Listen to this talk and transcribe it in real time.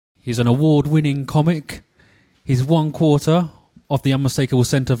He's an award-winning comic. He's 1/4 of the unmistakable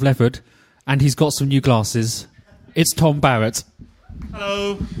scent of leopard, and he's got some new glasses. It's Tom Barrett.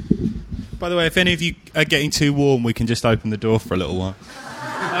 Hello. By the way, if any of you are getting too warm, we can just open the door for a little while.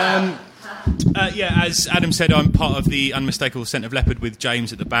 As Adam said, I'm part of the Unmistakable Scent of Leopard with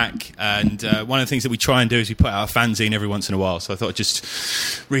James at the back, and one of the things that we try and do is we put out a fanzine every once in a while, so I thought I'd just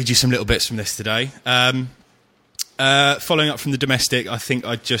read you some little bits from this today. Following up from the domestic, I think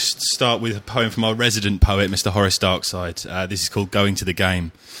I'd just start with a poem from our resident poet, Mr. Horace Darkside. This is called Going to the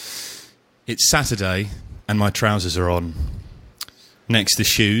Game. It's Saturday, and my trousers are on. Next the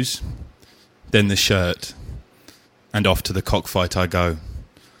shoes, then the shirt, and off to the cockfight I go.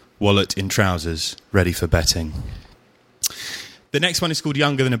 Wallet in trousers, ready for betting. The next one is called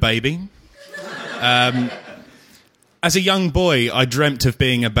Younger Than a Baby. As a young boy, I dreamt of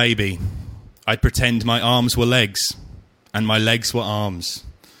being a baby. I'd pretend my arms were legs, and my legs were arms,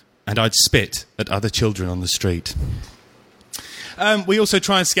 and I'd spit at other children on the street. We also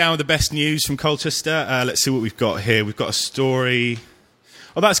try and scour the best news from Colchester. Let's see what we've got here. We've got a story.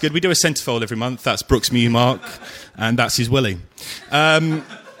 Oh, that's good. We do a centrefold every month. That's Brooks Mewmark, and that's his Willie.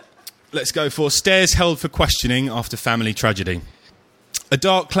 Let's go for Stairs held for questioning after family tragedy. A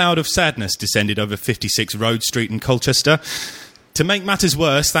dark cloud of sadness descended over 56 Road Street in Colchester. To make matters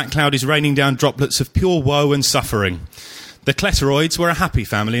worse, that cloud is raining down droplets of pure woe and suffering. The Cletteroids were a happy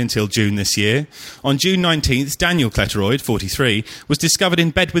family until June this year. On June 19th, Daniel Cletteroid, 43, was discovered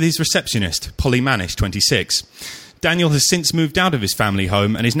in bed with his receptionist, Polly Manish, 26. Daniel has since moved out of his family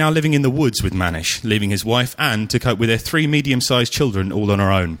home and is now living in the woods with Manish, leaving his wife Anne to cope with their 3 medium-sized children all on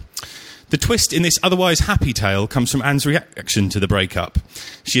her own. The twist in this otherwise happy tale comes from Anne's reaction to the breakup.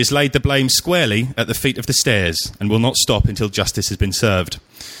 She has laid the blame squarely at the feet of the Stairs and will not stop until justice has been served.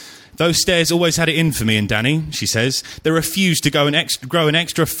 Those Stairs always had it in for me and Danny, she says. They refused to grow an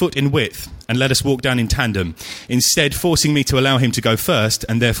extra foot in width and let us walk down in tandem, instead forcing me to allow him to go first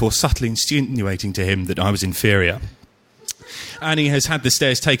and therefore subtly insinuating to him that I was inferior. Annie has had the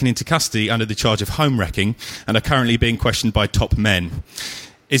Stairs taken into custody under the charge of home wrecking and are currently being questioned by top men.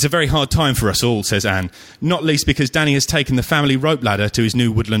 It's a very hard time for us all, says Anne, not least because Danny has taken the family rope ladder to his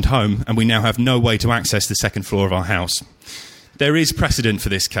new woodland home and we now have no way to access the second floor of our house. There is precedent for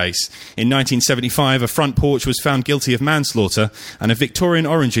this case. In 1975, a front porch was found guilty of manslaughter and a Victorian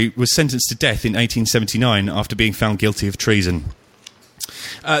orangery was sentenced to death in 1879 after being found guilty of treason.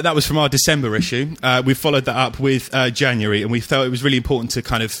 That was from our December issue. We followed that up with January, and we felt it was really important to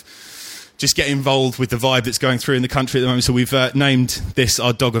kind of just get involved with the vibe that's going through in the country at the moment. So we've named this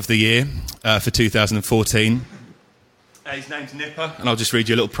our Dog of the Year for 2014. His name's Nipper, and I'll just read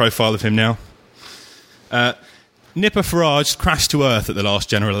you a little profile of him now. Nipper Farage crashed to earth at the last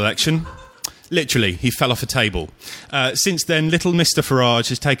general election. Literally, he fell off a table. Since then, little Mr. Farage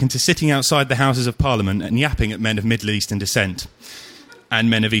has taken to sitting outside the Houses of Parliament and yapping at men of Middle Eastern descent, and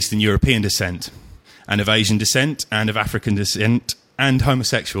men of Eastern European descent, and of Asian descent, and of African descent, and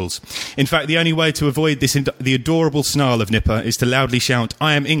homosexuals. In fact, the only way to avoid the adorable snarl of Nipper is to loudly shout,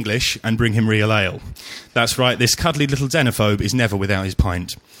 "I am English," and bring him real ale. That's right, this cuddly little xenophobe is never without his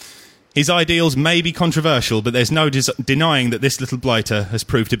pint. His ideals may be controversial, but there's no denying that this little blighter has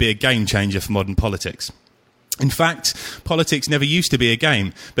proved to be a game changer for modern politics. In fact, politics never used to be a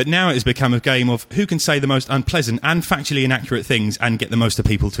game, but now it has become a game of who can say the most unpleasant and factually inaccurate things and get the most of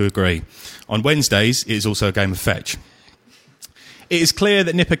people to agree. On Wednesdays, it is also a game of fetch. It is clear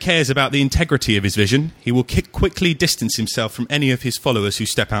that Nipper cares about the integrity of his vision. He will quickly distance himself from any of his followers who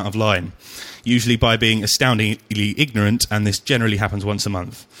step out of line, usually by being astoundingly ignorant, and this generally happens once a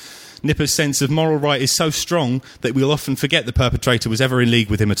month. Nipper's sense of moral right is so strong that we'll often forget the perpetrator was ever in league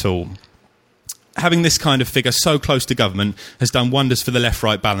with him at all. Having this kind of figure so close to government has done wonders for the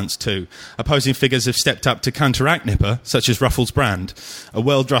left-right balance too. Opposing figures have stepped up to counteract Nipper, such as Ruffles Brand, a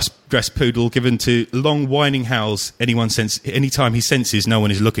well-dressed poodle given to long whining howls any time he senses no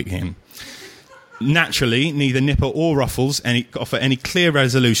one is looking at him. Naturally, neither Nipper or Ruffles offer any clear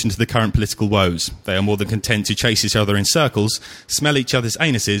resolution to the current political woes. They are more than content to chase each other in circles, smell each other's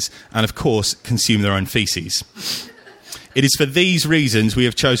anuses, and of course, consume their own faeces. It is for these reasons we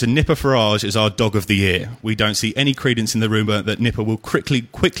have chosen Nipper Farage as our Dog of the Year. We don't see any credence in the rumour that Nipper will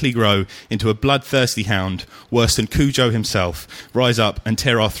quickly grow into a bloodthirsty hound, worse than Cujo himself, rise up and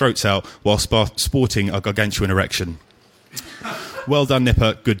tear our throats out while sporting a gargantuan erection. Well done,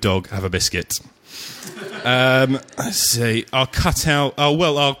 Nipper. Good dog. Have a biscuit. Let's see. Our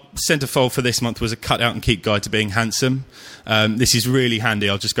centrefold for this month was a cut out and keep guide to being handsome. This is really handy.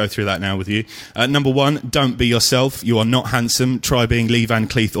 I'll just go through that now with you. Number 1, don't be yourself. You are not handsome. Try being Lee Van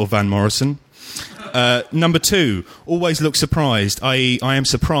Cleef or Van Morrison. Number 2, always look surprised, i.e. I am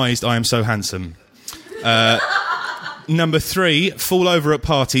surprised I am so handsome. Number 3, fall over at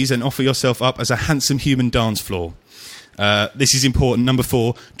parties and offer yourself up as a handsome human dance floor. This is important. Number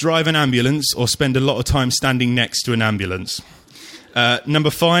 4, drive an ambulance or spend a lot of time standing next to an ambulance. Number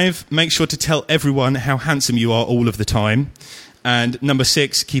 5, make sure to tell everyone how handsome you are all of the time. And number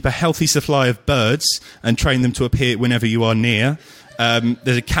 6, keep a healthy supply of birds and train them to appear whenever you are near.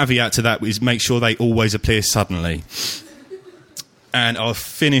 There's a caveat to that, which is make sure they always appear suddenly. And I'll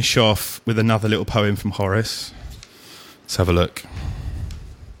finish off with another little poem from Horace. Let's have a look.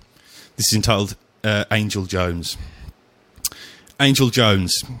 This is entitled Angel Jones. Angel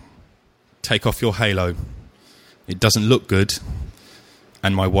Jones, take off your halo. It doesn't look good,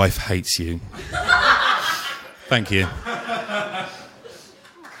 and my wife hates you. Thank you.